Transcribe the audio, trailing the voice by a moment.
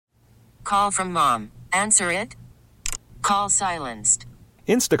Call from mom. Answer it. Call silenced.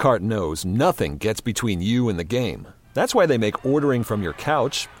 Instacart knows nothing gets between you and the game. That's why they make ordering from your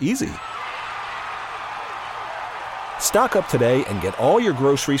couch easy. Stock up today and get all your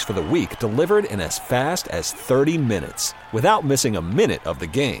groceries for the week delivered in as fast as 30 minutes without missing a minute of the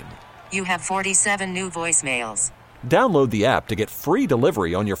game. You have 47 new voicemails. Download the app to get free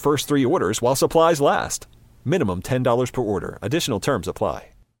delivery on your first 3 orders while supplies last. Minimum $10 per order. Additional terms apply.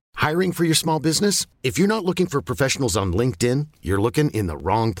 Hiring for your small business? If you're not looking for professionals on LinkedIn, you're looking in the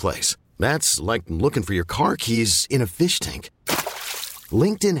wrong place. That's like looking for your car keys in a fish tank.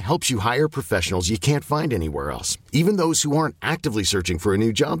 LinkedIn helps you hire professionals you can't find anywhere else, even those who aren't actively searching for a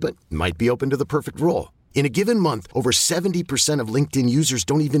new job but might be open to the perfect role. In a given month, over 70% of LinkedIn users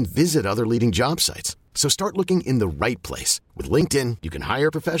don't even visit other leading job sites. So start looking in the right place. With LinkedIn, you can hire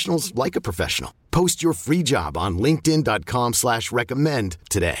professionals like a professional. Post your free job on linkedin.com/recommend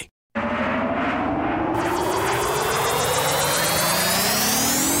today. I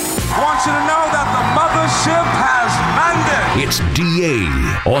want you to know that the mothership has landed. It's DA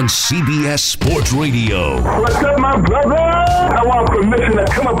on CBS Sports Radio. What's up, my brother? I want permission to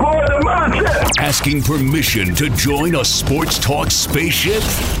come aboard the mothership. Asking permission to join a sports talk spaceship?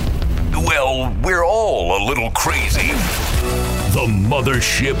 Well, we're all a little crazy. The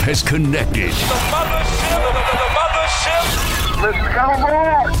mothership has connected. The mothership. Let's come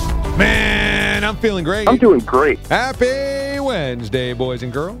aboard. Man, I'm feeling great. I'm doing great. Happy Wednesday, boys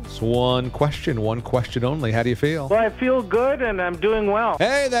and girls. One question only. How do you feel? Well, I feel good, and I'm doing well.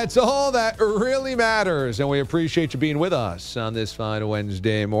 Hey, that's all that really matters, and we appreciate you being with us on this fine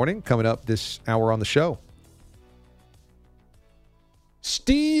Wednesday morning. Coming up this hour on the show,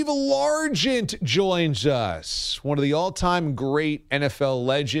 Steve Largent joins us, one of the all-time great NFL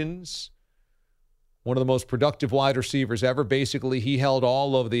legends, one of the most productive wide receivers ever. Basically, he held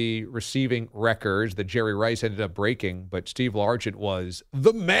all of the receiving records that Jerry Rice ended up breaking, but Steve Largent was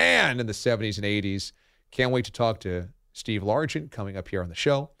the man in the 70s and 80s. Can't wait to talk to Steve Largent coming up here on the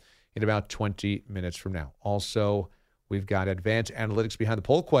show in about 20 minutes from now. Also, we've got advanced analytics behind the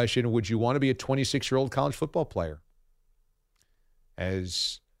poll question. Would you want to be a 26-year-old college football player?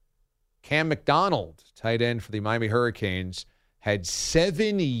 As Cam McDonald, tight end for the Miami Hurricanes, had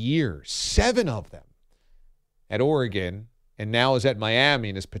 7 years, 7 of them, at Oregon, and now is at Miami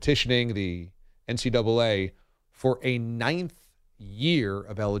and is petitioning the NCAA for a 9th year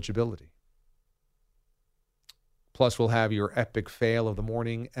of eligibility. Plus, we'll have your epic fail of the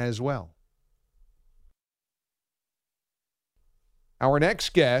morning as well. Our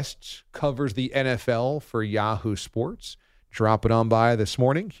next guest covers the NFL for Yahoo Sports. Dropping on by this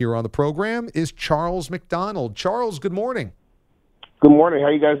morning here on the program is Charles McDonald. Charles, good morning. Good morning. How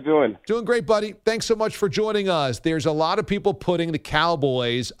you guys doing? Doing great, buddy. Thanks so much for joining us. There's a lot of people putting the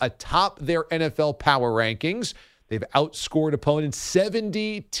Cowboys atop their NFL power rankings. They've outscored opponents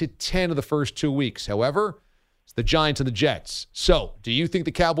 70-10 of the first 2 weeks. However, it's the Giants and the Jets. So, do you think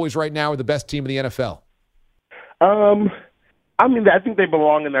the Cowboys right now are the best team in the NFL? I think they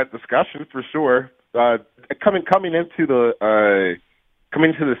belong in that discussion for sure. Coming into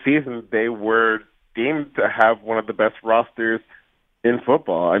the season, they were deemed to have one of the best rosters in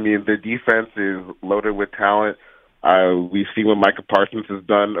football. I mean, their defense is loaded with talent. We've seen what Micah Parsons has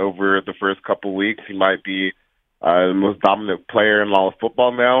done over the first couple weeks. He might be the most dominant player in all of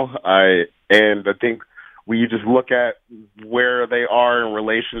football now. And I think when you just look at where they are in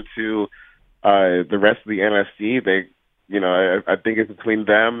relation to the rest of the NFC, I think it's between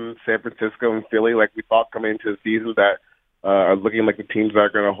them, San Francisco, and Philly, like we thought coming into the season, that are looking like the teams that are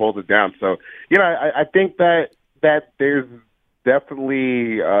going to hold it down. So, I think that there's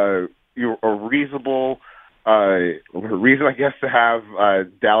definitely a reasonable reason, I guess, to have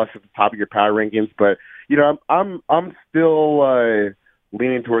Dallas at the top of your power rankings. But I'm still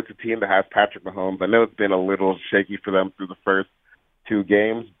leaning towards the team that has Patrick Mahomes. I know it's been a little shaky for them through the first 2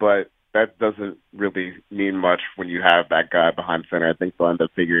 games, but that doesn't really mean much when you have that guy behind center. I think they'll end up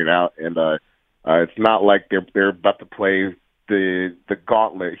figuring it out, and it's not like they're about to play the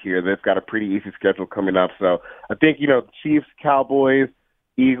gauntlet here. They've got a pretty easy schedule coming up. So I think, Chiefs, Cowboys,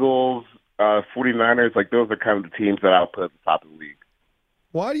 Eagles, 49ers, like those are kind of the teams that I'll put at the top of the league.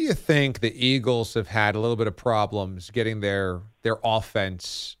 Why do you think the Eagles have had a little bit of problems getting their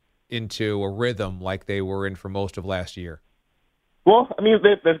offense into a rhythm like they were in for most of last year? Well, I mean,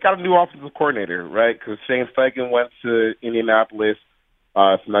 they've got a new offensive coordinator, right? Because Shane Steichen went to Indianapolis.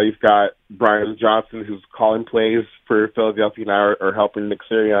 So now you've got Brian Johnson, who's calling plays for Philadelphia now, or helping Nick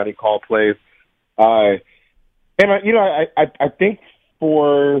Sirianni call plays. I think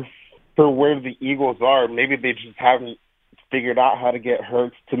for where the Eagles are, maybe they just haven't figured out how to get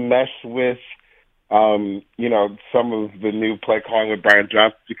Hurts to mesh with, some of the new play calling with Brian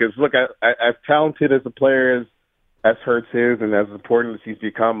Johnson. Because, look, as talented as a player as Hurts is and as important as he's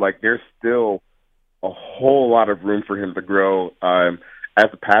become, like, there's still a whole lot of room for him to grow as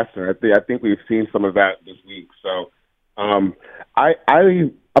a passer. I think we've seen some of that this week. So I'm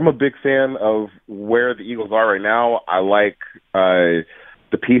a big fan of where the Eagles are right now. I like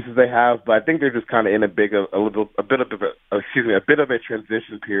the pieces they have, but I think they're just kind of in a bit of a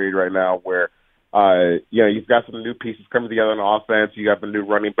transition period right now where you've got some new pieces coming together on offense. You got the new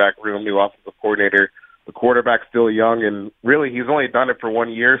running back room, new offensive coordinator. The quarterback's still young, and really he's only done it for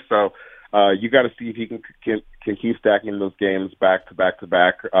 1 year, so you got to see if he can keep stacking those games back to back to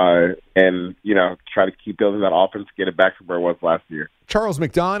back, and try to keep building that offense, get it back to where it was last year. Charles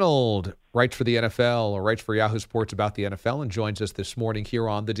McDonald writes for the NFL, or writes for Yahoo Sports about the NFL, and joins us this morning here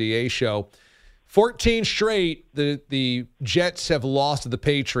on the DA Show. 14 straight, the Jets have lost to the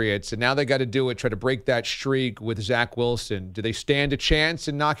Patriots, and now they got to do it, try to break that streak with Zach Wilson. Do they stand a chance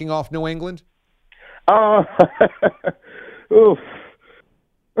in knocking off New England? Oof.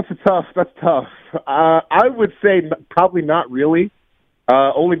 That's tough. I would say probably not really,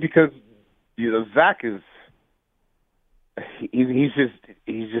 only because Zach is he's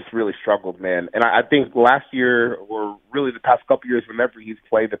just really struggled, man. And I think last year, or really the past couple years, whenever he's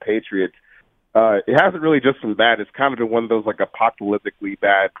played the Patriots, it hasn't really just been bad. It's kind of been one of those like apocalyptically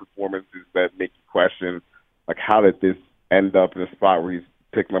bad performances that make you question, like, how did this end up in a spot where he's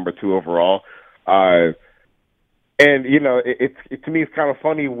picked number 2 overall? And, it to me, it's kind of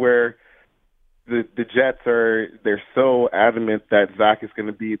funny where the Jets they're so adamant that Zach is going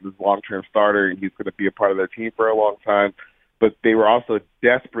to be the long-term starter and he's going to be a part of their team for a long time, but they were also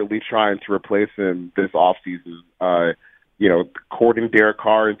desperately trying to replace him this offseason, courting Derek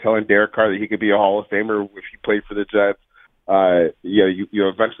Carr and telling Derek Carr that he could be a Hall of Famer if he played for the Jets. You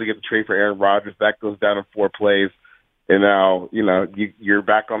eventually get the trade for Aaron Rodgers. That goes down in 4 plays. And now, you're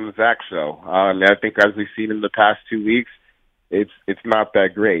back on the Zach show. And I think as we've seen in the past 2 weeks, it's not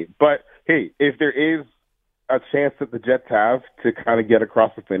that great. But, hey, if there is a chance that the Jets have to kind of get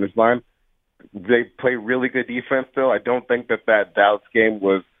across the finish line, they play really good defense, though. I don't think that Dallas game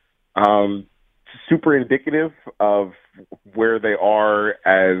was super indicative of where they are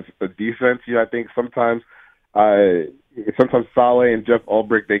as a defense. I think sometimes Saleh and Jeff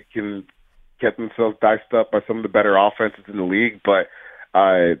Ulbrich, they can get themselves diced up by some of the better offenses in the league, but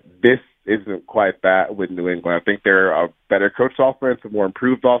this isn't quite that with New England. I think they're a better coached offense, a more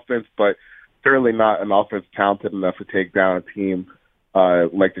improved offense, but certainly not an offense talented enough to take down a team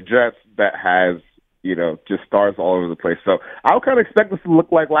like the Jets that has, just stars all over the place. So I'll kind of expect this to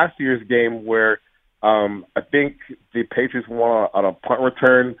look like last year's game where I think the Patriots won on a punt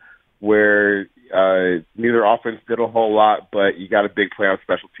return where neither offense did a whole lot, but you got a big play on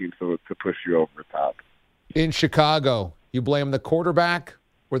special teams to push you over the top. In Chicago, you blame the quarterback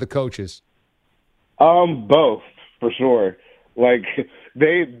or the coaches? Both, for sure. Like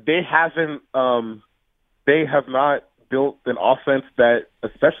they have not built an offense that,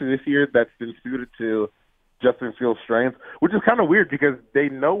 especially this year, that's been suited to Justin Fields' strengths, which is kind of weird because they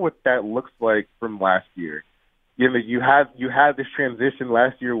know what that looks like from last year. You had this transition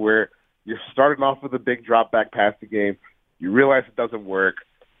last year where you're starting off with a big drop back passing game. You realize it doesn't work,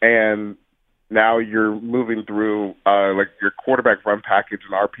 and now you're moving through like your quarterback run package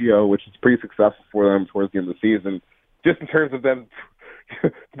and RPO, which is pretty successful for them towards the end of the season. Just in terms of them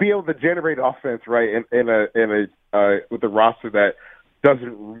to be able to generate offense, right, with a roster that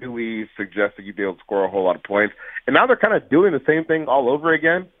doesn't really suggest that you'd be able to score a whole lot of points. And now they're kind of doing the same thing all over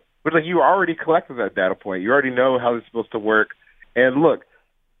again, but like you already collected that data point. You already know how it's supposed to work. And look,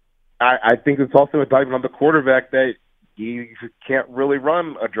 I think it's also a indictment on the quarterback that you can't really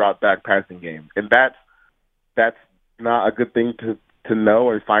run a drop back passing game. And that's not a good thing to know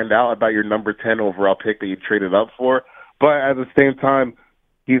or find out about your number 10 overall pick that you traded up for. But at the same time,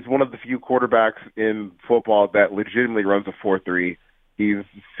 he's one of the few quarterbacks in football that legitimately runs a 4.3. He's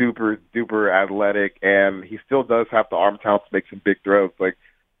super duper athletic, and he still does have the arm talent to make some big throws. Like,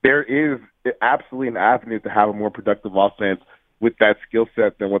 there is absolutely an avenue to have a more productive offense with that skill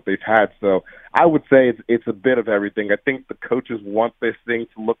set than what they've had. So I would say it's a bit of everything. I think the coaches want this thing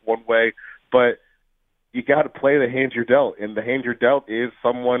to look one way, but you got to play the hand you're dealt, and the hand you're dealt is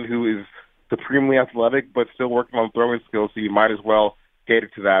someone who is supremely athletic but still working on throwing skills, so you might as well cater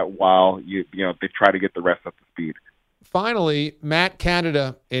to that while they try to get the rest up to speed. Finally, Matt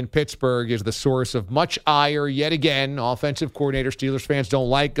Canada in Pittsburgh is the source of much ire yet again. Offensive coordinator, Steelers fans don't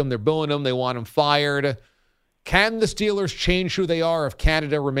like him. They're booing him. They want him fired. Can the Steelers change who they are if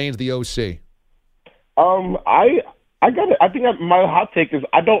Canada remains the OC? I think my hot take is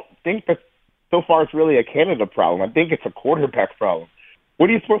I don't think that so far it's really a Canada problem. I think it's a quarterback problem. What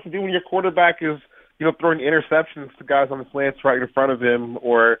are you supposed to do when your quarterback is, throwing interceptions to guys on the slants right in front of him,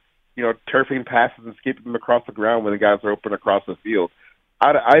 or, turfing passes and skipping them across the ground when the guys are open across the field?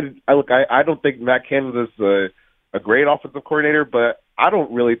 I don't think Matt Canada's a great offensive coordinator, but I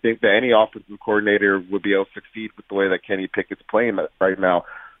don't really think that any offensive coordinator would be able to succeed with the way that Kenny Pickett's playing right now.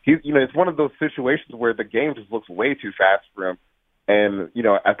 It's one of those situations where the game just looks way too fast for him. And,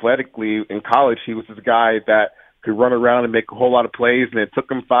 athletically in college, he was this guy that could run around and make a whole lot of plays, and it took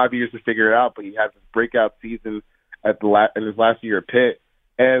him 5 years to figure it out, but he had this breakout season in his last year at Pitt.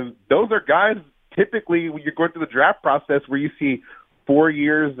 And those are guys, typically, when you're going through the draft process, where you see 4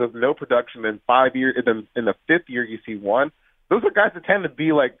 years of no production and 5 years, and then in the fifth year you see one. Those are guys that tend to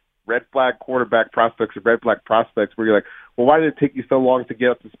be like red flag quarterback prospects or red flag prospects, where you're like, well, why did it take you so long to get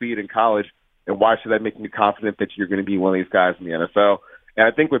up to speed in college, and why should that make me confident that you're going to be one of these guys in the NFL? And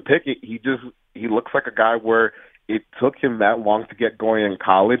I think with Pickett, he looks like a guy where it took him that long to get going in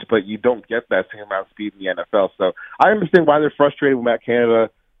college, but you don't get that same amount of speed in the NFL. So I understand why they're frustrated with Matt Canada.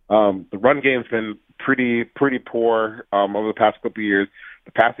 The run game's been pretty poor over the past couple of years.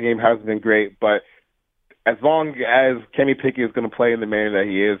 The passing game hasn't been great, but as long as Kenny Pickett is going to play in the manner that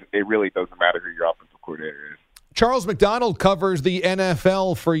he is, it really doesn't matter who your offensive coordinator is. Charles McDonald covers the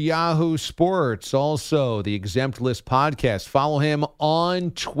NFL for Yahoo Sports, also the Exempt List podcast. Follow him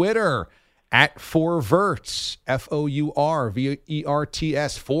on Twitter at 4Verts, FOURVERTS,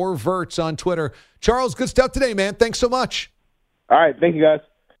 4Verts on Twitter. Charles, good stuff today, man. Thanks so much. All right, thank you, guys.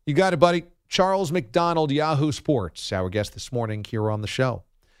 You got it, buddy. Charles McDonald, Yahoo Sports, our guest this morning here on the show.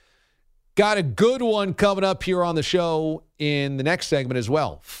 Got a good one coming up here on the show in the next segment as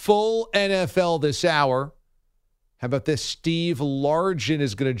well. Full NFL this hour. How about this? Steve Largent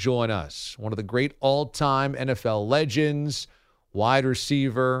is going to join us. One of the great all-time NFL legends, wide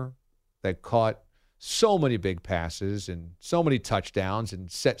receiver that caught so many big passes and so many touchdowns and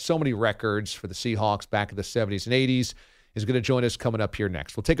set so many records for the Seahawks back in the 70s and 80s, is going to join us coming up here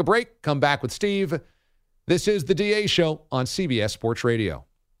next. We'll take a break, come back with Steve. This is the DA Show on CBS Sports Radio.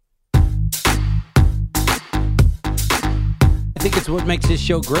 I think it's what makes this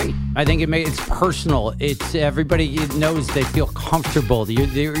show great. I think it's personal. It's everybody knows they feel comfortable.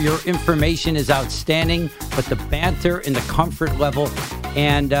 Your information is outstanding, but the banter and the comfort level,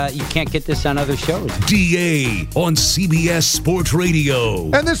 and you can't get this on other shows. DA on CBS Sports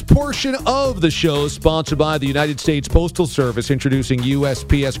Radio. And this portion of the show is sponsored by the United States Postal Service, introducing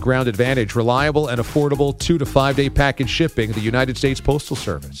USPS Ground Advantage, reliable and affordable 2 to 5 day package shipping. The United States Postal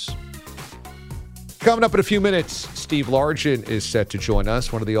Service. Coming up in a few minutes, Steve Largent is set to join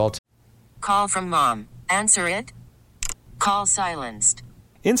us, one of the all-time. Call from mom. Answer it. Call silenced.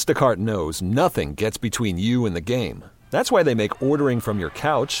 Instacart knows nothing gets between you and the game. That's why they make ordering from your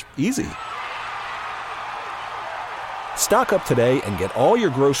couch easy. Stock up today and get all your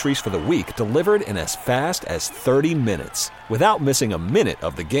groceries for the week delivered in as fast as 30 minutes without missing a minute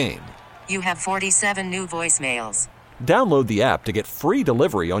of the game. You have 47 new voicemails. Download the app to get free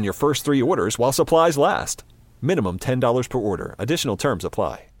delivery on your first 3 orders while supplies last. Minimum $10 per order. Additional terms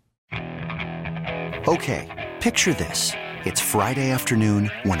apply. Okay, picture this. It's Friday afternoon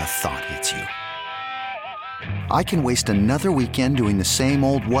when a thought hits you. I can waste another weekend doing the same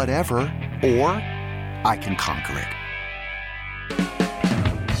old whatever, or I can conquer it.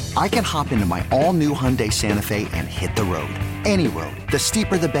 I can hop into my all-new Hyundai Santa Fe and hit the road. Any road. The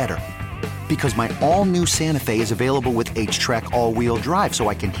steeper, the better. Because my all-new Santa Fe is available with H-Track all-wheel drive, so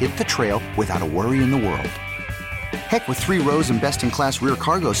I can hit the trail without a worry in the world. Heck, with 3 rows and best-in-class rear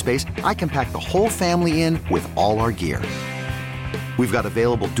cargo space, I can pack the whole family in with all our gear. We've got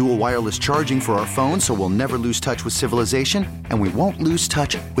available dual wireless charging for our phones, so we'll never lose touch with civilization, and we won't lose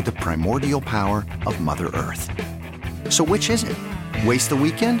touch with the primordial power of Mother Earth. So which is it? Waste the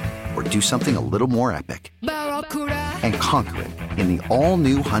weekend or do something a little more epic? And conquer it in the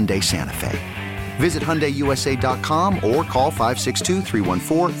all-new Hyundai Santa Fe. Visit HyundaiUSA.com or call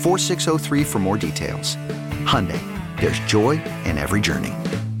 562-314-4603 for more details. Hyundai, there's joy in every journey.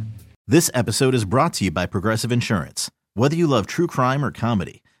 This episode is brought to you by Progressive Insurance. Whether you love true crime or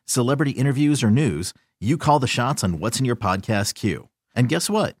comedy, celebrity interviews or news, you call the shots on what's in your podcast queue. And guess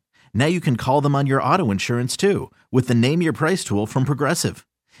what? Now you can call them on your auto insurance too with the Name Your Price tool from Progressive.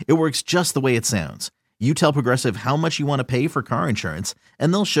 It works just the way it sounds. You tell Progressive how much you want to pay for car insurance,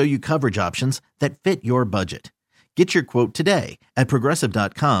 and they'll show you coverage options that fit your budget. Get your quote today at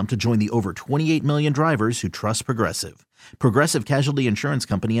Progressive.com to join the over 28 million drivers who trust Progressive. Progressive Casualty Insurance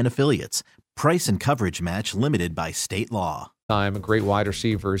Company and Affiliates. Price and coverage match limited by state law. Great wide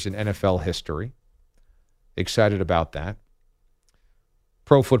receivers in NFL history. Excited about that.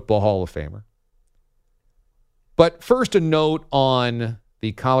 Pro Football Hall of Famer. But first, a note on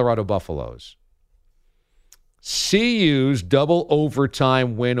the Colorado Buffaloes. CU's double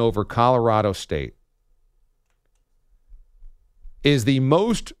overtime win over Colorado State is the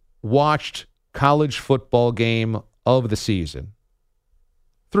most watched college football game of the season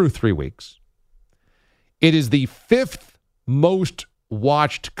through 3 weeks. It is the 5th most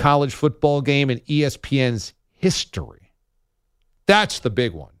watched college football game in ESPN's history. That's the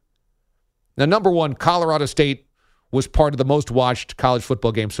big one. Now, number one, Colorado State was part of the most watched college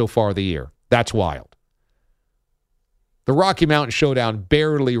football game so far of the year. That's wild. The Rocky Mountain Showdown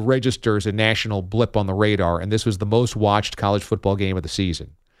barely registers a national blip on the radar, and this was the most watched college football game of the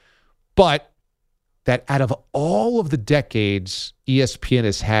season. But that out of all of the decades ESPN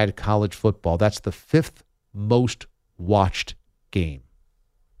has had college football, that's the 5th most watched game.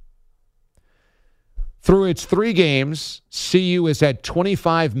 Through its 3 games, CU has had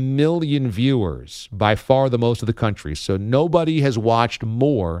 25 million viewers, by far the most of the country. So nobody has watched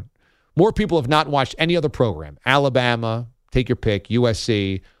more. More people have not watched any other program. Alabama, take your pick,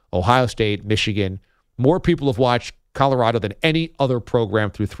 USC, Ohio State, Michigan. More people have watched Colorado than any other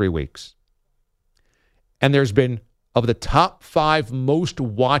program through 3 weeks. And there's been, of the top 5 most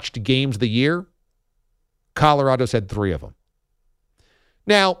watched games of the year, Colorado's had 3 of them.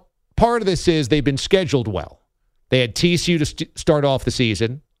 Now, part of this is they've been scheduled well. They had TCU to start off the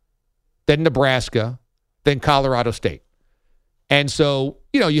season, then Nebraska, then Colorado State. And so,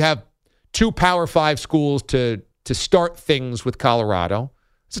 you have 2 Power 5 schools to start things with Colorado.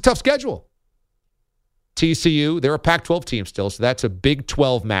 It's a tough schedule. TCU, they're a Pac-12 team still, so that's a Big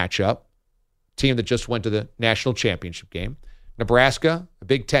 12 matchup. Team that just went to the national championship game. Nebraska, a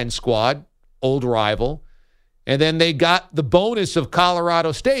Big 10 squad, old rival. And then they got the bonus of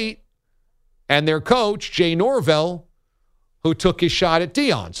Colorado State and their coach, Jay Norvell, who took his shot at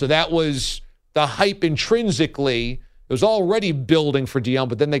Deion. So that was the hype intrinsically. It was already building for Deion,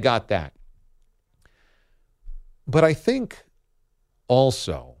 but then they got that. But I think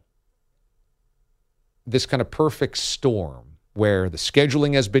also this kind of perfect storm where the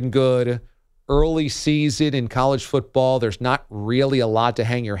scheduling has been good, early season in college football, there's not really a lot to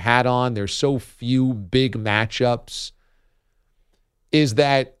hang your hat on. There's so few big matchups. Is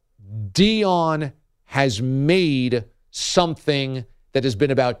that Deion has made something that has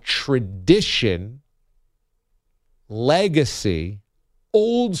been about tradition, legacy,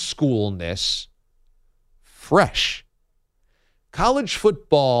 old schoolness, fresh. College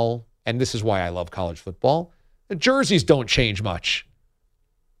football, and this is why I love college football, the jerseys don't change much.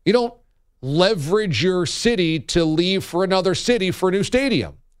 You don't leverage your city to leave for another city for a new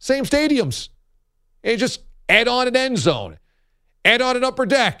stadium. Same stadiums. And just add on an end zone. Add on an upper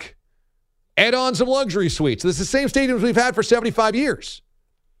deck. Add on some luxury suites. This is the same stadiums we've had for 75 years.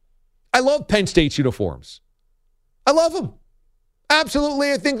 I love Penn State's uniforms. I love them.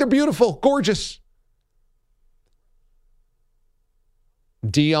 Absolutely. I think they're beautiful, gorgeous.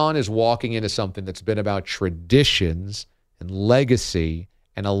 Deion is walking into something that's been about traditions and legacy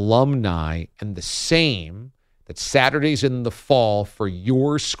and alumni, and the same, that Saturdays in the fall for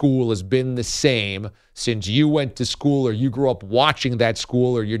your school has been the same since you went to school or you grew up watching that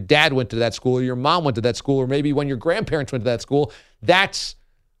school or your dad went to that school or your mom went to that school or maybe when your grandparents went to that school. That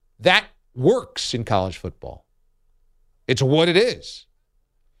works in college football. It's what it is.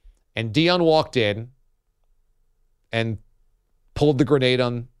 And Deion walked in and pulled the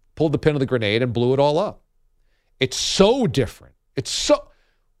pin of the grenade and blew it all up. It's so different.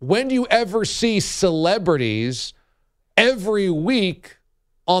 When do you ever see celebrities every week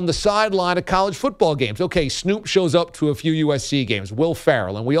on the sideline of college football games? Okay, Snoop shows up to a few USC games, Will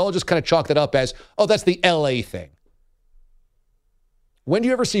Ferrell, and we all just kind of chalk that up as, oh, that's the LA thing. When do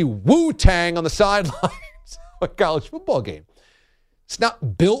you ever see Wu-Tang on the sidelines of a college football game? It's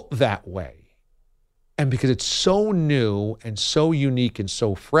not built that way. And because it's so new and so unique and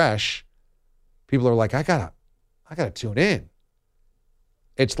so fresh, people are like, I gotta tune in.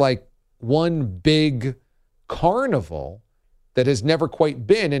 It's like one big carnival that has never quite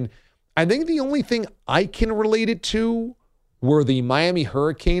been. And I think the only thing I can relate it to were the Miami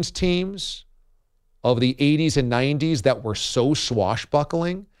Hurricanes teams of the 80s and 90s that were so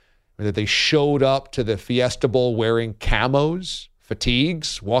swashbuckling, that they showed up to the Fiesta Bowl wearing camos,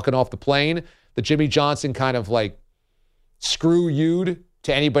 fatigues, walking off the plane. The Jimmy Johnson kind of like screw you'd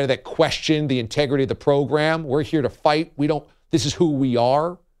to anybody that questioned the integrity of the program. We're here to fight. This is who we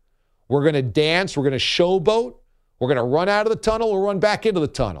are. We're going to dance. We're going to showboat. We're going to run out of the tunnel or run back into the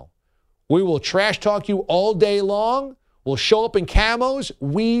tunnel. We will trash talk you all day long. We'll show up in camos.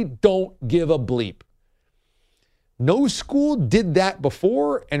 We don't give a bleep. No school did that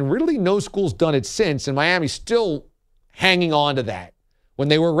before, and really no school's done it since, and Miami's still hanging on to that when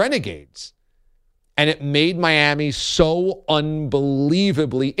they were Renegades. And it made Miami so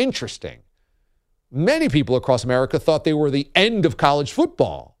unbelievably interesting. Many people across America thought they were the end of college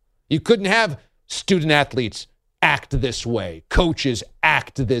football. You couldn't have student athletes act this way, coaches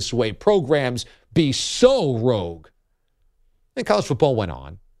act this way, programs be so rogue. And college football went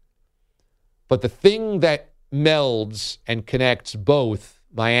on. But the thing that melds and connects both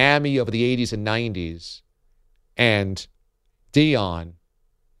Miami of the 80s and 90s and Deion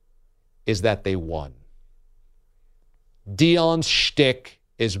is that they won. Deion's shtick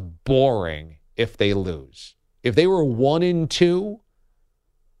is boring if they lose. If they were 1-2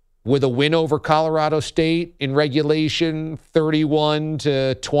 with a win over Colorado State in regulation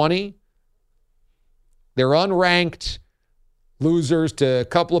 31-20, they're unranked, losers to a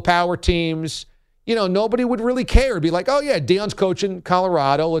couple of power teams. Nobody would really care. It'd be like, oh, yeah, Deion's coaching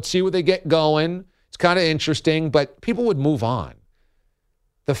Colorado. Let's see what they get going. It's kind of interesting, but people would move on.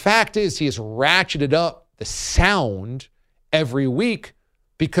 The fact is he has ratcheted up the sound every week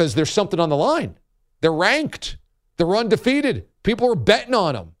because there's something on the line. They're ranked. They're undefeated. People are betting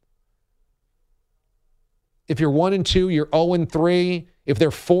on them. If you're 1-2, you're 0-3. If they're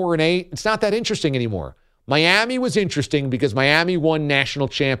 4-8, it's not that interesting anymore. Miami was interesting because Miami won national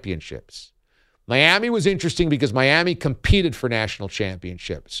championships. Miami was interesting because Miami competed for national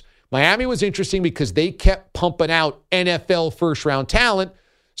championships. Miami was interesting because they kept pumping out NFL first-round talent,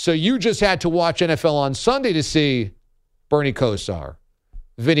 so you just had to watch NFL on Sunday to see Bernie Kosar,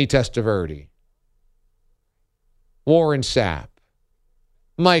 Vinny Testaverde, Warren Sapp,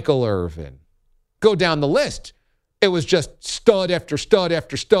 Michael Irvin. Go down the list. It was just stud after stud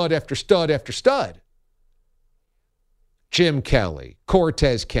after stud after stud after stud. Jim Kelly,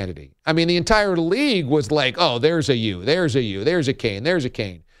 Cortez Kennedy. I mean, the entire league was like, oh, there's a U, there's a U, there's a Kane, there's a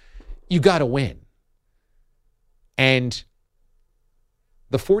Kane. You got to win. And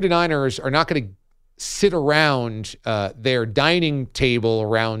the 49ers are not going to sit around their dining table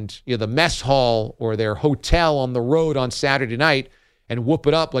around the mess hall or their hotel on the road on Saturday night and whoop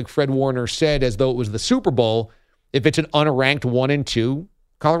it up, like Fred Warner said, as though it was the Super Bowl, if it's an unranked 1-2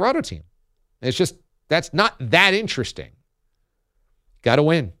 Colorado team. That's not that interesting. Got to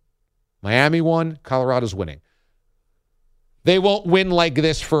win. Miami won. Colorado's winning. They won't win like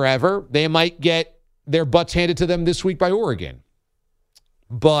this forever. They might get their butts handed to them this week by Oregon.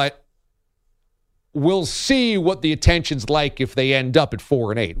 But we'll see what the attention's like if they end up at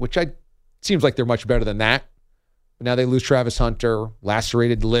 4-8, which seems like they're much better than that. But now they lose Travis Hunter,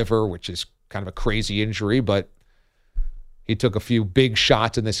 lacerated liver, which is kind of a crazy injury, but he took a few big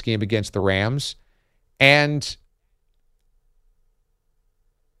shots in this game against the Rams. And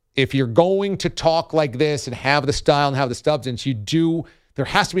if you're going to talk like this and have the style and have the substance, there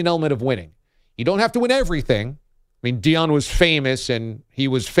has to be an element of winning. You don't have to win everything. I mean, Deion was famous, and he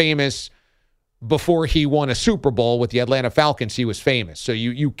was famous before he won a Super Bowl with the Atlanta Falcons. He was famous. So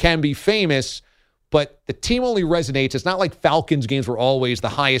you can be famous, but the team only resonates. It's not like Falcons games were always the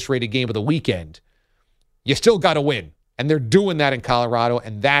highest rated game of the weekend. You still got to win. And they're doing that in Colorado,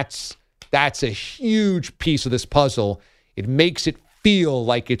 and that's a huge piece of this puzzle. It makes it feel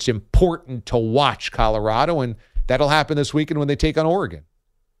like it's important to watch Colorado, and that'll happen this weekend when they take on Oregon.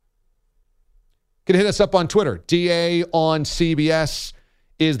 You can hit us up on Twitter. DA on CBS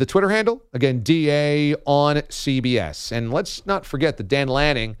is the Twitter handle. Again, DA on CBS. And let's not forget that Dan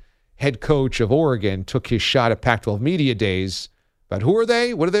Lanning, head coach of Oregon, took his shot at Pac-12 Media Days. But who are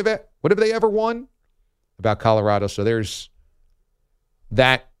they? What have they ever won? About Colorado. So there's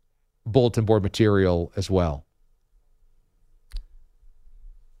that bulletin board material as well.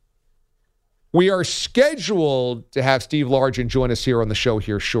 We are scheduled to have Steve Largent join us here on the show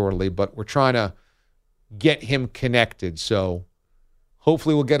here shortly, but we're trying to get him connected. So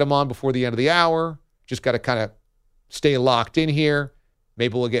hopefully we'll get him on before the end of the hour. Just got to kind of stay locked in here.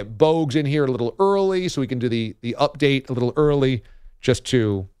 Maybe we'll get Bogues in here a little early so we can do the update a little early just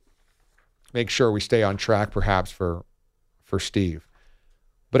to make sure we stay on track perhaps for Steve.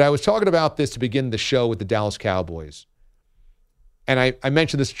 But I was talking about this to begin the show with the Dallas Cowboys. And I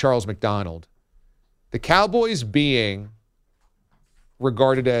mentioned this to Charles McDonald. The Cowboys being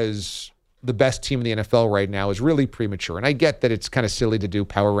regarded as the best team in the NFL right now is really premature. And I get that it's kind of silly to do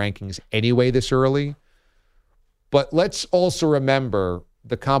power rankings anyway this early. But let's also remember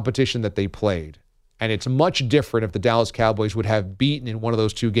the competition that they played. And it's much different if the Dallas Cowboys would have beaten in one of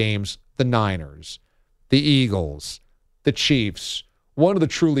those two games the Niners, the Eagles, the Chiefs, one of the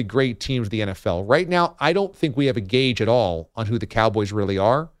truly great teams of the NFL. Right now, I don't think we have a gauge at all on who the Cowboys really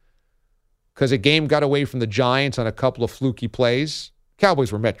are. because a game got away from the Giants on a couple of fluky plays.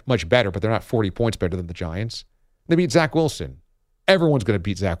 Cowboys were much better, but they're not 40 points better than the Giants. They beat Zach Wilson. Everyone's going to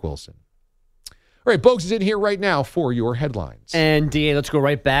beat Zach Wilson. All right, Bogues is in here right now for your headlines. And, DA, let's go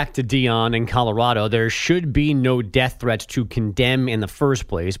right back to Deion in Colorado. There should be no death threats to condemn in the first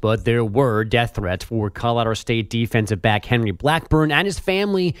place, but there were death threats for Colorado State defensive back Henry Blackburn and his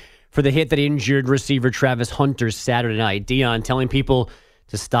family for the hit that injured receiver Travis Hunter Saturday night. Deion telling people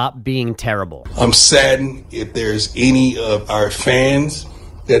to stop being terrible. I'm saddened if there's any of our fans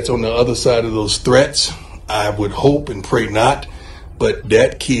that's on the other side of those threats. I would hope and pray not, but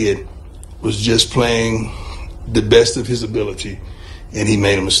that kid was just playing the best of his ability, and he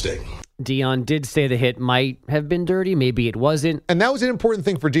made a mistake. Deion did say the hit might have been dirty. Maybe it wasn't. And that was an important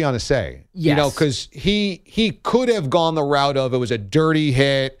thing for Deion to say. Yes. Because he could have gone the route of it was a dirty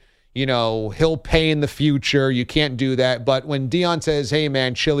hit. He'll pay in the future. You can't do that. But when Deion says, hey,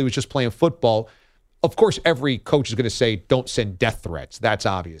 man, Chili was just playing football, of course, every coach is going to say, don't send death threats. That's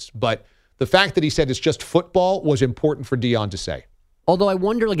obvious. But the fact that he said it's just football was important for Deion to say. Although I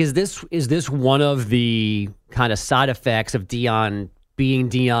wonder, is this one of the kind of side effects of Deion being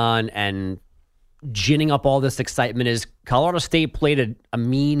Deion and ginning up all this excitement? Is Colorado State played a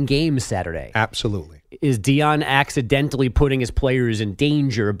mean game Saturday? Absolutely. Is Deion accidentally putting his players in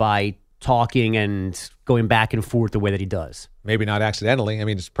danger by talking and going back and forth the way that he does? Maybe not accidentally. I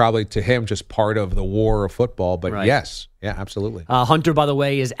mean, it's probably to him just part of the war of football. But right. Yes, yeah, absolutely. Hunter, by the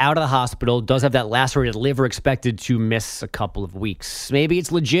way, is out of the hospital, does have that lacerated liver, expected to miss a couple of weeks. Maybe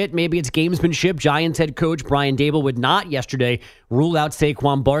it's legit, maybe it's gamesmanship. Giants head coach Brian Daboll would not yesterday rule out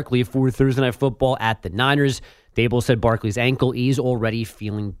Saquon Barkley for Thursday Night Football at the Niners. Daboll said Barkley's ankle is already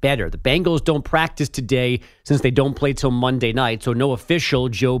feeling better. The Bengals don't practice today since they don't play till Monday night, so no official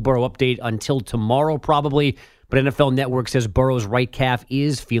Joe Burrow update until tomorrow probably. But NFL Network says Burrow's right calf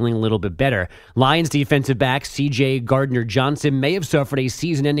is feeling a little bit better. Lions defensive back C.J. Gardner-Johnson may have suffered a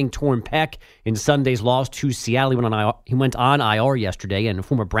season-ending torn pec in Sunday's loss to Seattle. He went on IR yesterday, and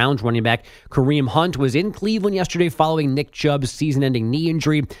former Browns running back Kareem Hunt was in Cleveland yesterday following Nick Chubb's season-ending knee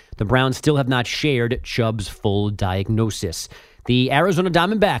injury. The Browns still have not shared Chubb's full diagnosis. The Arizona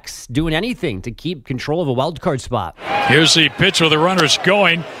Diamondbacks doing anything to keep control of a wild card spot. Here's the pitch with the runners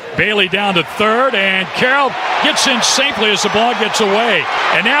going. Bailey down to third, and Carroll gets in safely as the ball gets away.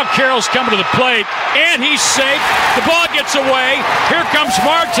 And now Carroll's coming to the plate, and he's safe. The ball gets away. Here comes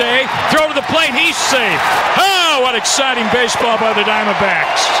Marte. Throw to the plate. He's safe. Oh, what exciting baseball by the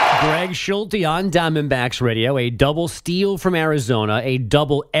Diamondbacks. Greg Schulte on Diamondbacks Radio. A double steal from Arizona. A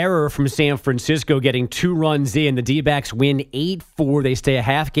double error from San Francisco getting 2 runs in. The D-backs win 8-4. They stay a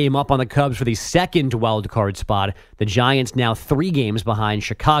half game up on the Cubs for the second wild card spot. The Giants now 3 games behind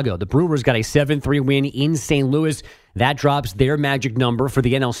Chicago. The Brewers got a 7-3 win in St. Louis. That drops their magic number for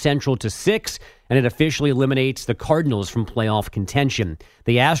the NL Central to 6, and it officially eliminates the Cardinals from playoff contention.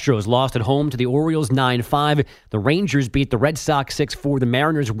 The Astros lost at home to the Orioles 9-5. The Rangers beat the Red Sox 6-4. The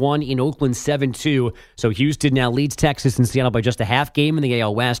Mariners won in Oakland 7-2. So Houston now leads Texas and Seattle by just a half game in the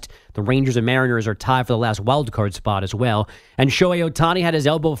AL West. The Rangers and Mariners are tied for the last wildcard spot as well. And Shohei Ohtani had his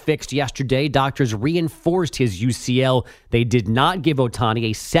elbow fixed yesterday. Doctors reinforced his UCL. They did not give Ohtani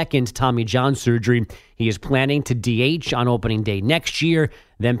a second Tommy John surgery. He is planning to DH on opening day next year,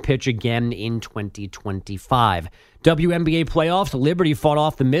 then pitch again in 2025. WNBA playoffs, Liberty fought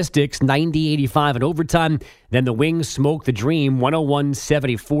off the Mystics 90-85 in overtime. Then the Wings smoked the Dream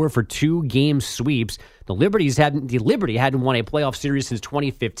 101-74 for 2-game sweeps. The Liberty hadn't won a playoff series since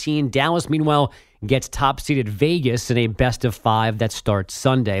 2015. Dallas, meanwhile, gets top-seeded Vegas in a best-of-5 that starts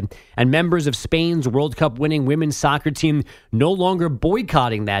Sunday. And members of Spain's World Cup winning women's soccer team no longer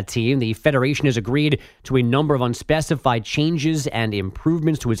boycotting that team. The federation has agreed to a number of unspecified changes and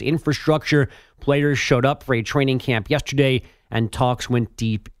improvements to its infrastructure. Players showed up for a training camp yesterday, and talks went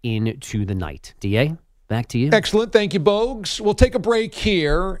deep into the night. DA? Back to you. Excellent. Thank you, Bogues. We'll take a break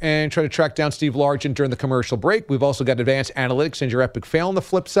here and try to track down Steve Largent during the commercial break. We've also got advanced analytics and your epic fail on the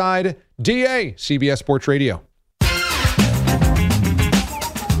flip side. DA, CBS Sports Radio.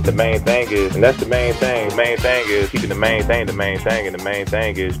 The main thing is, and that's the main thing. The main thing is keeping the main thing, and the main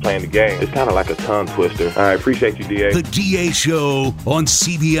thing is playing the game. It's kind of like a tongue twister. I appreciate you, DA. The DA Show on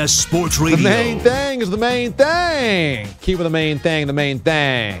CBS Sports Radio. The main thing is the main thing. Keeping the main thing, the main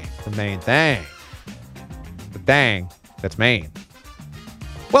thing, the main thing. The thing that's Maine.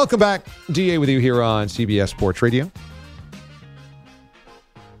 Welcome back. DA with you here on CBS Sports Radio.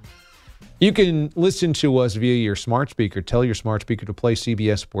 You can listen to us via your smart speaker. Tell your smart speaker to play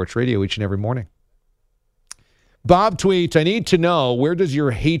CBS Sports Radio each and every morning. Bob tweets, I need to know, where does your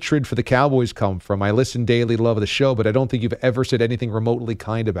hatred for the Cowboys come from? I listen daily, love the show, but I don't think you've ever said anything remotely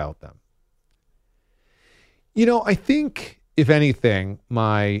kind about them. I think, if anything,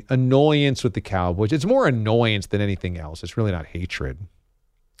 my annoyance with the Cowboys, it's more annoyance than anything else. It's really not hatred.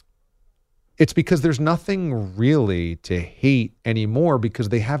 It's because there's nothing really to hate anymore because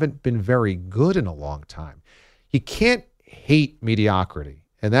they haven't been very good in a long time. You can't hate mediocrity,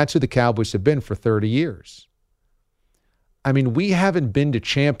 and that's who the Cowboys have been for 30 years. I mean, we haven't been to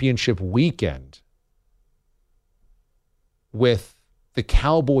championship weekend with the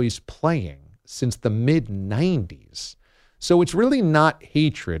Cowboys playing since the mid-90s. So it's really not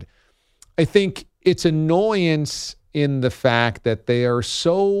hatred. I think it's annoyance in the fact that they are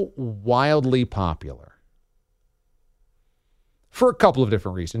so wildly popular for a couple of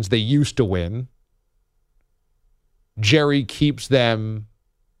different reasons. They used to win. Jerry keeps them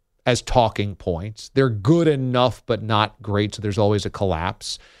as talking points. They're good enough, but not great, so there's always a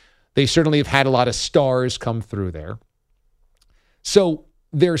collapse. They certainly have had a lot of stars come through there. So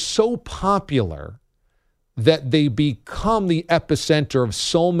they're so popular that they become the epicenter of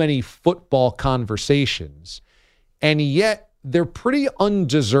so many football conversations, and yet they're pretty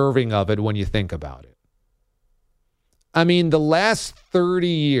undeserving of it when you think about it. I mean, the last 30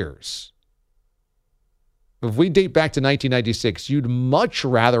 years, if we date back to 1996, you'd much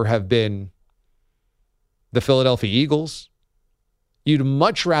rather have been the Philadelphia Eagles. You'd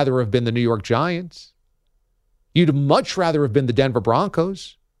much rather have been the New York Giants. You'd much rather have been the Denver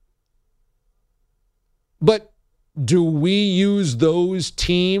Broncos. But do we use those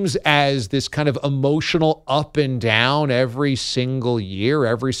teams as this kind of emotional up and down every single year,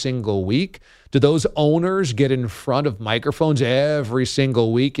 every single week? Do those owners get in front of microphones every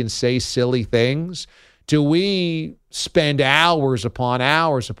single week and say silly things? Do we spend hours upon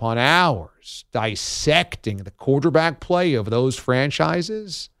hours upon hours dissecting the quarterback play of those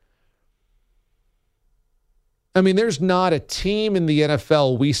franchises? I mean, there's not a team in the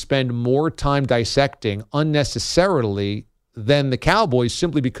NFL we spend more time dissecting unnecessarily than the Cowboys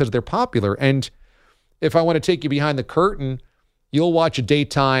simply because they're popular. And if I want to take you behind the curtain, you'll watch a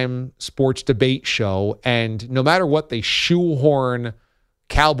daytime sports debate show, and no matter what, they shoehorn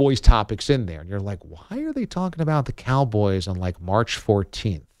Cowboys topics in there. And you're like, why are they talking about the Cowboys on like March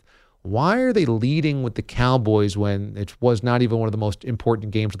 14th? Why are they leading with the Cowboys when it was not even one of the most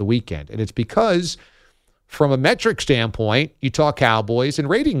important games of the weekend? And it's because from a metric standpoint, you talk Cowboys and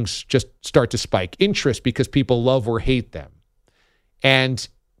ratings just start to spike. Interest because people love or hate them. And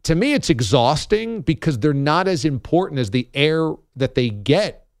to me, it's exhausting because they're not as important as the air that they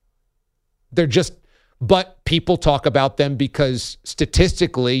get. But people talk about them because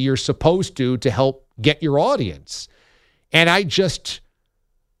statistically you're supposed to help get your audience. And I'm just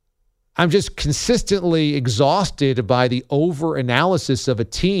consistently exhausted by the over-analysis of a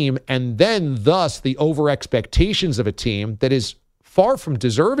team and then thus the over-expectations of a team that is far from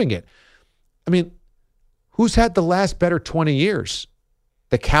deserving it. I mean, who's had the last better 20 years?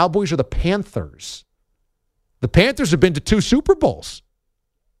 The Cowboys or the Panthers? The Panthers have been to 2 Super Bowls.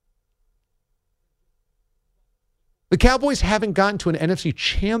 The Cowboys haven't gotten to an NFC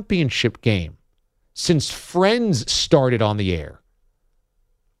championship game since Friends started on the air.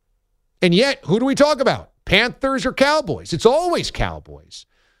 And yet, who do we talk about? Panthers or Cowboys? It's always Cowboys.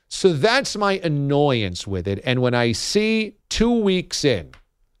 So that's my annoyance with it. And when I see 2 weeks in,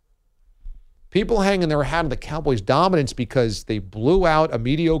 people hanging their hat on the Cowboys' dominance because they blew out a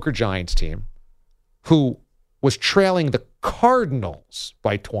mediocre Giants team who was trailing the Cardinals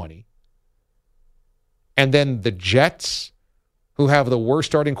by 20. And then the Jets, who have the worst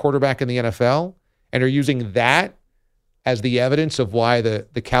starting quarterback in the NFL, and are using that as the evidence of why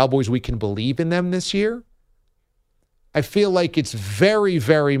the Cowboys, we can believe in them this year. I feel like it's very,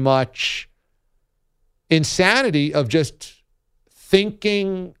 very much insanity of just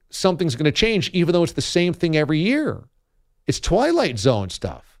thinking something's going to change, even though it's the same thing every year. It's Twilight Zone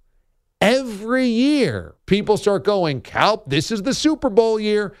stuff. Every year, people start going, this is the Super Bowl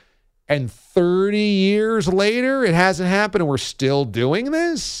year. And 30 years later, it hasn't happened, and we're still doing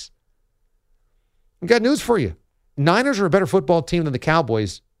this? I've got news for you. Niners are a better football team than the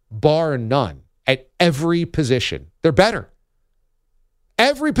Cowboys, bar none, at every position. They're better.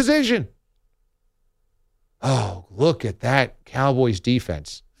 Every position. Oh, look at that Cowboys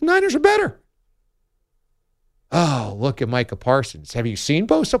defense. The Niners are better. Oh, look at Micah Parsons. Have you seen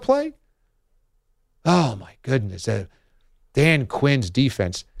Bosa play? Oh, my goodness. Dan Quinn's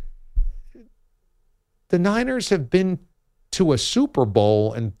defense. The Niners have been to a Super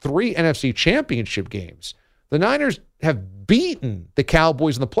Bowl and 3 NFC championship games. The Niners have beaten the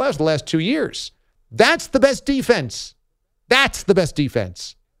Cowboys in the playoffs the last 2 years. That's the best defense. That's the best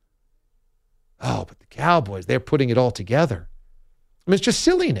defense. Oh, but the Cowboys, they're putting it all together. I mean, it's just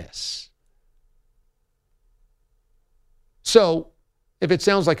silliness. So if it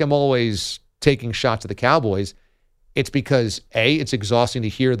sounds like I'm always taking shots at the Cowboys, it's because A, it's exhausting to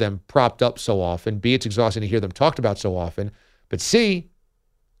hear them propped up so often. B, it's exhausting to hear them talked about so often. But C,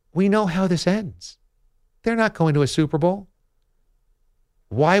 we know how this ends. They're not going to a Super Bowl.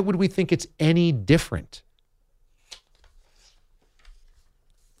 Why would we think it's any different?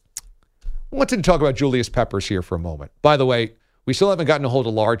 I wanted to talk about Julius Peppers here for a moment. By the way, we still haven't gotten a hold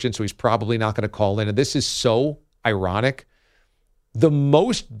of Largent, so he's probably not going to call in. And this is so ironic. The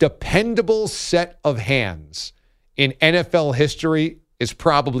most dependable set of hands in NFL history is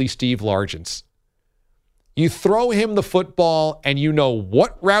probably Steve Largent's. You throw him the football and you know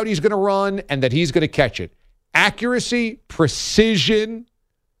what route he's going to run and that he's going to catch it. Accuracy, precision,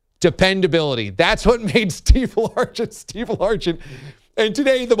 dependability. That's what made Steve Largent. And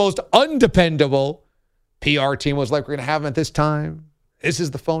today, the most undependable PR team was like, we're going to have him at this time. This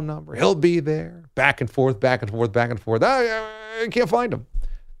is the phone number. He'll be there. Back and forth, back and forth, back and forth. I can't find him.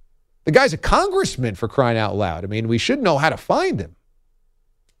 The guy's a congressman, for crying out loud. I mean, we should know how to find him.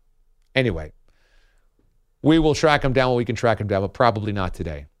 Anyway, we will track him down when we can track him down, but probably not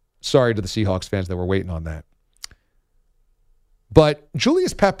today. Sorry to the Seahawks fans that were waiting on that. But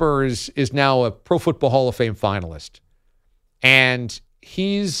Julius Peppers is now a Pro Football Hall of Fame finalist. And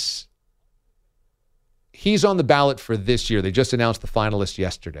he's on the ballot for this year. They just announced the finalists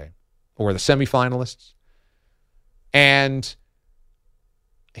yesterday, or the semifinalists. And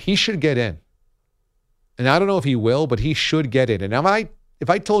he should get in. And I don't know if he will, but he should get in. And if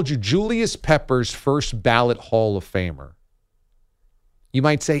I told you Julius Peppers, first ballot Hall of Famer, you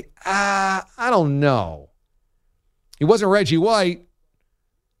might say, I don't know. He wasn't Reggie White.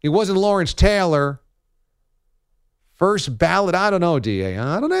 He wasn't Lawrence Taylor. First ballot, I don't know, DA.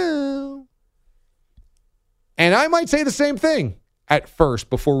 I don't know. And I might say the same thing at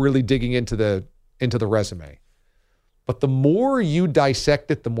first before really digging into the resume. But the more you dissect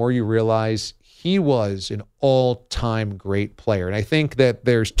it, the more you realize he was an all-time great player. And I think that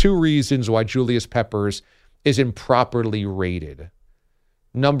there's two reasons why Julius Peppers is improperly rated.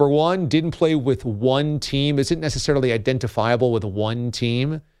 Number one, didn't play with one team, isn't necessarily identifiable with one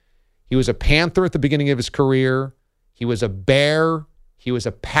team. He was a Panther at the beginning of his career. He was a Bear, he was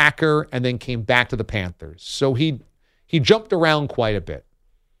a Packer, and then came back to the Panthers. So he jumped around quite a bit.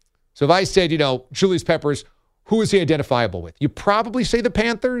 So if I said, Julius Peppers, who is he identifiable with? You probably say the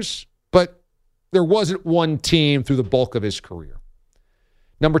Panthers, but there wasn't one team through the bulk of his career.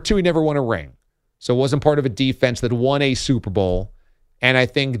 Number two, he never won a ring. So wasn't part of a defense that won a Super Bowl, and I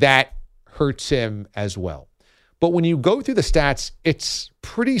think that hurts him as well. But when you go through the stats, it's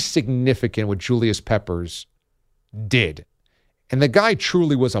pretty significant what Julius Peppers did. And the guy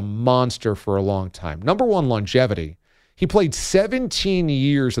truly was a monster for a long time. Number one, longevity. He played 17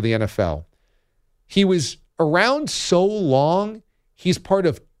 years of the NFL. He was around so long, he's part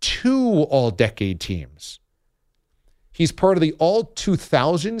of 2 all-decade teams. He's part of the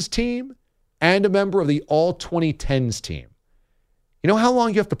all-2000s team and a member of the all-2010s team. You know how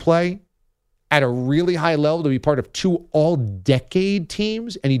long you have to play at a really high level to be part of 2 all-decade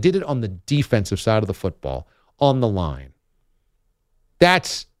teams? And he did it on the defensive side of the football, on the line.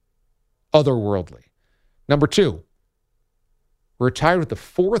 That's otherworldly. Number 2, retired with the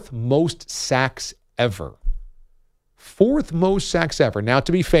 4th most sacks ever. 4th most sacks ever. Now,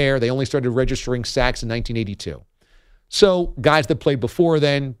 to be fair, they only started registering sacks in 1982. So guys that played before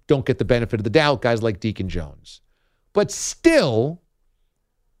then don't get the benefit of the doubt, guys like Deacon Jones. But still,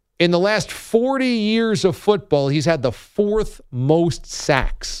 in the last 40 years of football, he's had the 4th most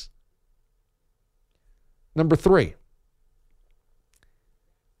sacks. Number 3,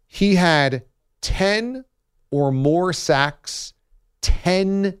 he had 10 or more sacks,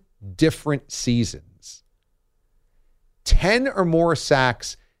 10 different seasons. 10 or more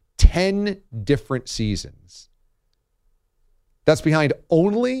sacks, 10 different seasons. That's behind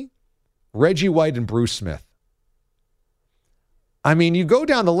only Reggie White and Bruce Smith. I mean, you go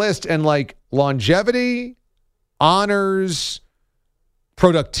down the list and like longevity, honors,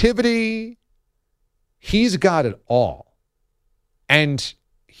 productivity, he's got it all. And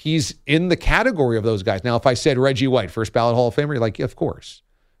he's in the category of those guys. Now, if I said Reggie White, first ballot Hall of Famer, you're like, yeah, of course.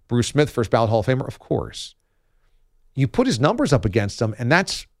 Bruce Smith, first ballot Hall of Famer, of course. You put his numbers up against him, and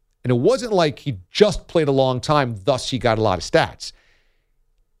it wasn't like he just played a long time, thus he got a lot of stats.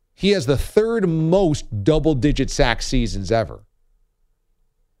 He has the 3rd most double-digit sack seasons ever.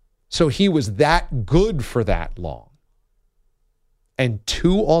 So he was that good for that long. And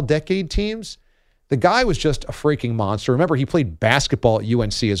 2 all-decade teams? The guy was just a freaking monster. Remember, he played basketball at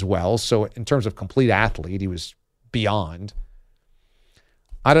UNC as well. So in terms of complete athlete, he was beyond.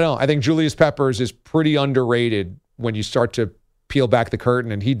 I don't know. I think Julius Peppers is pretty underrated when you start to peel back the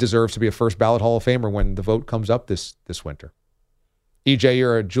curtain, and he deserves to be a first ballot Hall of Famer when the vote comes up this winter. EJ,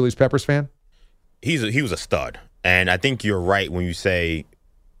 you're a Julius Peppers fan? He was a stud. And I think you're right when you say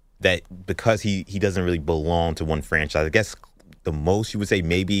that because he doesn't really belong to one franchise. I guess the most you would say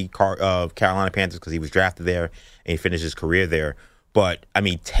maybe Carolina Panthers because he was drafted there and he finished his career there. But,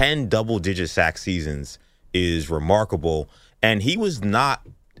 10 double-digit sack seasons is remarkable. And he was not,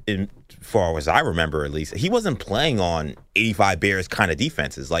 as far as I remember at least, he wasn't playing on 85 Bears kind of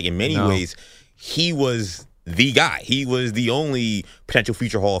defenses. Like, in many ways, he was the guy. He was the only potential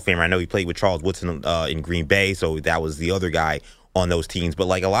future Hall of Famer. I know he played with Charles Woodson in Green Bay, so that was the other guy on those teams. But,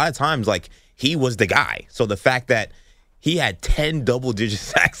 a lot of times, he was the guy. So the fact that he had 10 double-digit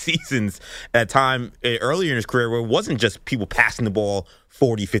sack seasons at a time earlier in his career where it wasn't just people passing the ball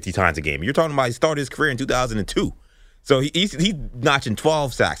 40, 50 times a game. You're talking about he started his career in 2002. So he's notching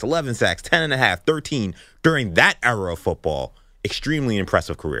 12 sacks, 11 sacks, 10.5, 13 during that era of football. Extremely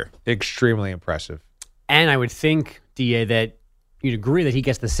impressive career. Extremely impressive. And I would think, DA, that you'd agree that he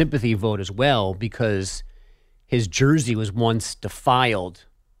gets the sympathy vote as well because his jersey was once defiled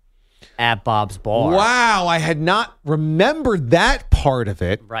at Bob's Bar. Wow, I had not remembered that part of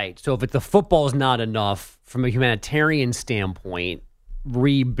it. Right. So if the football is not enough from a humanitarian standpoint,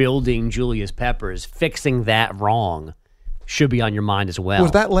 rebuilding Julius Peppers, fixing that wrong should be on your mind as well.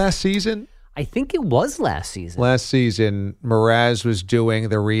 Was that last season? I think it was last season. Last season, Mraz was doing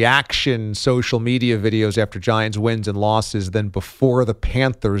the reaction social media videos after Giants wins and losses. Then before the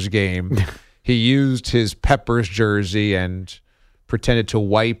Panthers game, he used his Peppers jersey and pretended to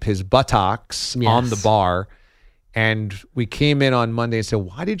wipe his buttocks on the bar. And we came in on Monday and said,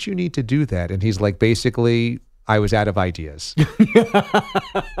 why did you need to do that? And he's like, basically, I was out of ideas.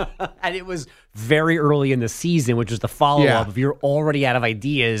 And it was very early in the season, which was the follow-up. If you're already out of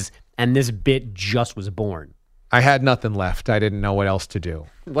ideas and this bit just was born. I had nothing left. I didn't know what else to do.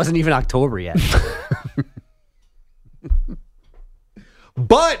 It wasn't even October yet.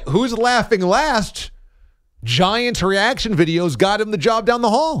 But who's laughing last? Giants reaction videos got him the job down the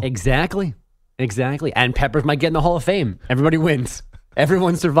hall. Exactly. And Peppers might get in the Hall of Fame. Everybody wins.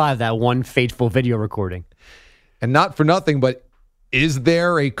 Everyone survived that one fateful video recording. And not for nothing, but is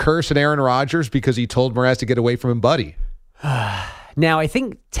there a curse in Aaron Rodgers because he told Mraz to get away from him, buddy? Now, I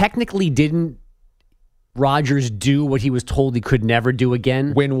think technically didn't Rodgers do what he was told he could never do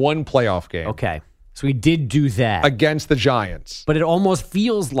again? Win one playoff game. Okay. So he did do that. Against the Giants. But it almost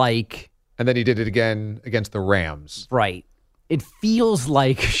feels like... And then he did it again against the Rams. Right. It feels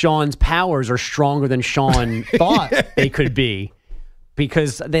like Sean's powers are stronger than Sean thought they could be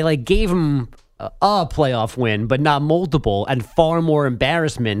because they gave him a playoff win, but not multiple and far more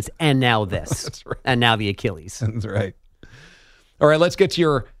embarrassments. And now this. That's right. And now the Achilles. That's right. All right, let's get to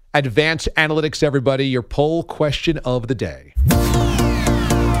your advanced analytics, everybody. Your poll question of the day.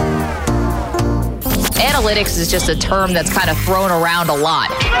 Analytics is just a term that's kind of thrown around a lot.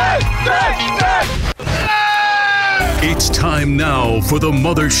 It's time now for the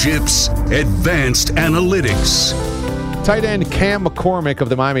Mothership's Advanced Analytics. Tight end Cam McCormick of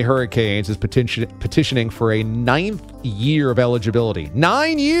the Miami Hurricanes is petitioning for a 9th year of eligibility.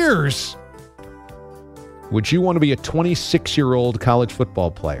 9 years! Would you want to be a 26-year-old college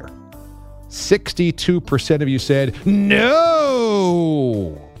football player? 62% of you said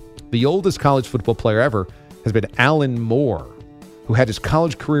no! The oldest college football player ever has been Alan Moore, who had his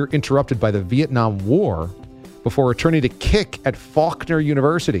college career interrupted by the Vietnam War before returning to kick at Faulkner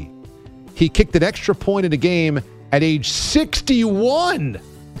University. He kicked an extra point in a game at age 61.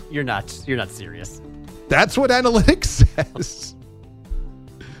 You're not serious. That's what analytics says.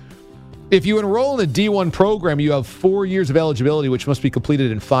 If you enroll in a D1 program, you have 4 years of eligibility, which must be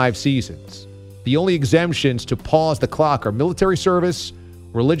completed in 5 seasons. The only exemptions to pause the clock are military service,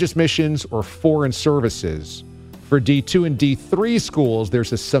 religious missions, or foreign services. For D2 and D3 schools,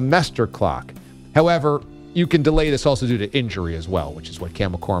 there's a semester clock. However, you can delay this also due to injury as well, which is what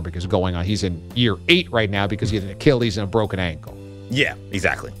Cam McCormick is going on. He's in year 8 right now because he has an Achilles and a broken ankle. Yeah,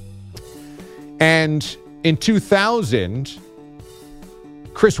 exactly. And in 2000,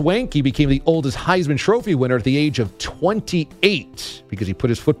 Chris Wenke became the oldest Heisman Trophy winner at the age of 28 because he put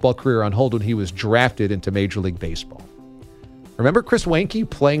his football career on hold when he was drafted into Major League Baseball. Remember Chris Wenke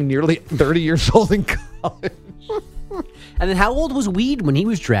playing nearly 30 years old in college? And then how old was Weed when he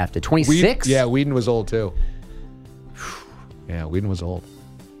was drafted? 26? Yeah, Whedon was old too. Yeah, Whedon was old.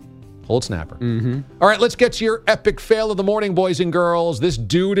 Old snapper. Mm-hmm. All right, let's get to your epic fail of the morning, boys and girls. This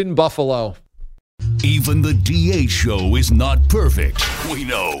dude in Buffalo. Even the DA show is not perfect. We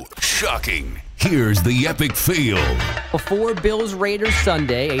know. Shocking. Here's the epic fail. Before Bills-Raiders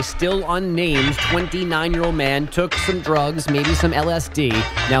Sunday, a still unnamed 29-year-old man took some drugs, maybe some LSD.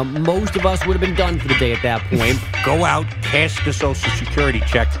 Now, most of us would have been done for the day at that point. Go out, cash the Social Security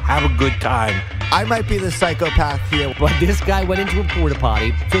check, have a good time. I might be the psychopath here. But this guy went into a porta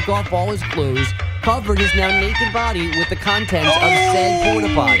potty, took off all his clothes, covered his now naked body with the contents of said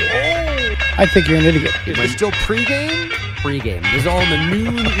porta potty. I think you're an idiot. Is it still pregame? Pregame. This is all in the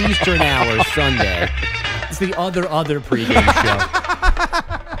noon Eastern hours Sunday. It's the other pregame show.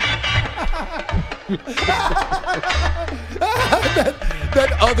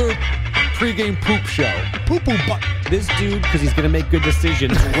 that other pregame poop show. Poo-poo butt. This dude, because he's going to make good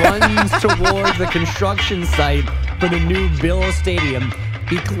decisions, runs towards the construction site for the new Bills Stadium.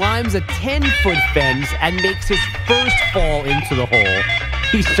 He climbs a 10-foot fence and makes his first fall into the hole.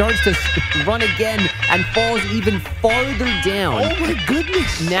 He starts to run again and falls even farther down. Oh, my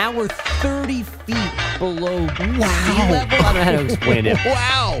goodness. Now we're 30 feet below sea level. I don't know how to explain it.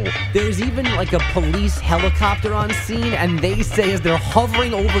 Wow. There's even like a police helicopter on scene, and they say as they're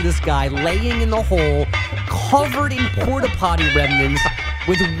hovering over this guy, laying in the hole, covered in porta potty remnants,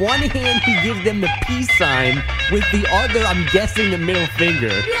 with one hand he gives them the peace sign, with the other, I'm guessing, the middle finger.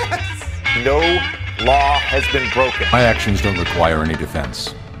 Yes. No law has been broken. My actions don't require any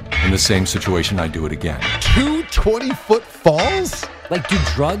defense. In the same situation, I do it again. 2 20-foot falls? Like, do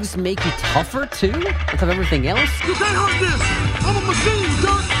drugs make you tougher, too? On top of everything else? You can't hurt this! I'm a machine,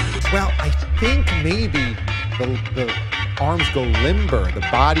 Dirk! Well, I think maybe the arms go limber. The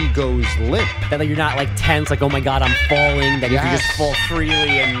body goes limp. That like, you're not, like, tense, like, oh, my God, I'm falling. That you can just fall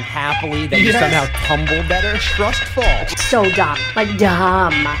freely and happily. That you somehow tumble better. Trust fall. So dumb. Like,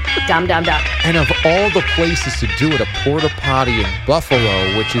 dumb. Dumb. And of all the places to do it, a porta potty in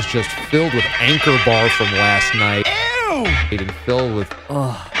Buffalo, which is just filled with Anchor Bar from last night. Ew! And filled with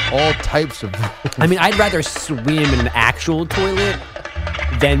all types of... I mean, I'd rather swim in an actual toilet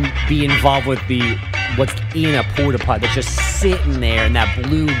than be involved with what's in a porta potty that's just sitting there and that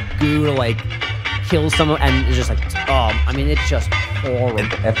blue goo to, like, kill someone. And it's just like, I mean, it's just horrible.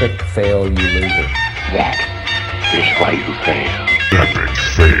 An epic fail, you loser. That is why you fail. Epic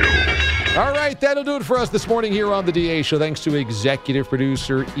fail. All right, that'll do it for us this morning here on the DA Show. Thanks to executive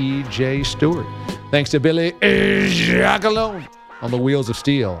producer E.J. Stewart. Thanks to Billy Jackalone on the Wheels of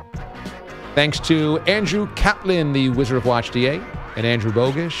Steel. Thanks to Andrew Kaplan, the Wizard of Watch DA, and Andrew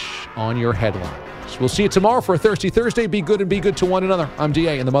Bogish on your headlines. We'll see you tomorrow for a Thirsty Thursday. Be good and be good to one another. I'm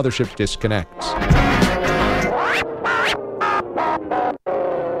DA, and the Mothership disconnects.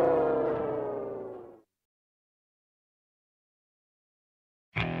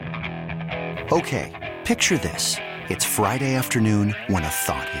 Okay, picture this. It's Friday afternoon when a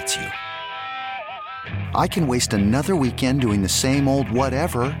thought hits you. I can waste another weekend doing the same old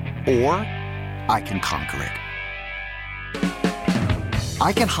whatever, or I can conquer it.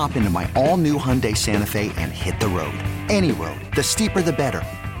 I can hop into my all-new Hyundai Santa Fe and hit the road. Any road. The steeper, the better.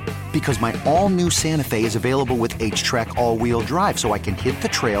 Because my all-new Santa Fe is available with H-Track all-wheel drive, so I can hit the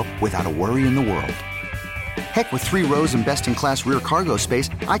trail without a worry in the world. Heck, with 3 rows and best-in-class rear cargo space,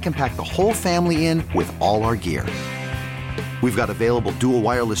 I can pack the whole family in with all our gear. We've got available dual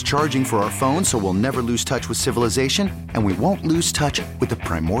wireless charging for our phones, so we'll never lose touch with civilization, and we won't lose touch with the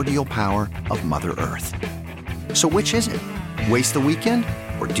primordial power of Mother Earth. So which is it? Waste the weekend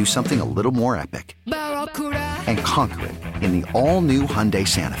or do something a little more epic? And conquer it in the all-new Hyundai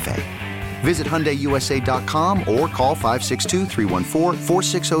Santa Fe. Visit HyundaiUSA.com or call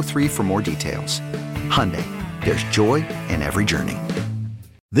 562-314-4603 for more details. Hyundai, there's joy in every journey.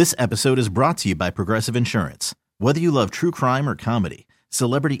 This episode is brought to you by Progressive Insurance. Whether you love true crime or comedy,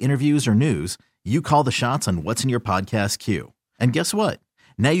 celebrity interviews or news, you call the shots on what's in your podcast queue. And guess what?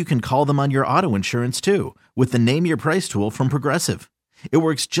 Now you can call them on your auto insurance too with the Name Your Price tool from Progressive. It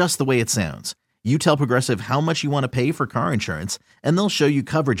works just the way it sounds. You tell Progressive how much you want to pay for car insurance, and they'll show you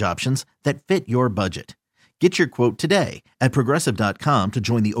coverage options that fit your budget. Get your quote today at Progressive.com to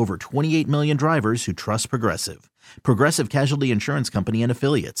join the over 28 million drivers who trust Progressive. Progressive Casualty Insurance Company and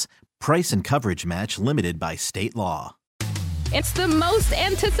Affiliates. Price and coverage match limited by state law. It's the most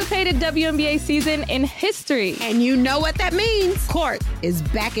anticipated WNBA season in history. And you know what that means. Court is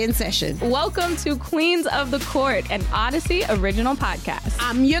back in session. Welcome to Queens of the Court, an Odyssey original podcast.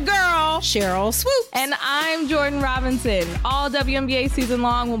 I'm your girl, Cheryl Swoop. And I'm Jordan Robinson. All WNBA season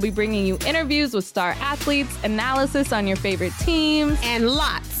long, we'll be bringing you interviews with star athletes, analysis on your favorite teams, and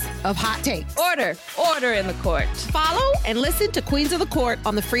lots of hot takes. Order in the court. Follow and listen to Queens of the Court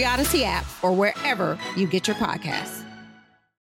on the free Odyssey app or wherever you get your podcasts.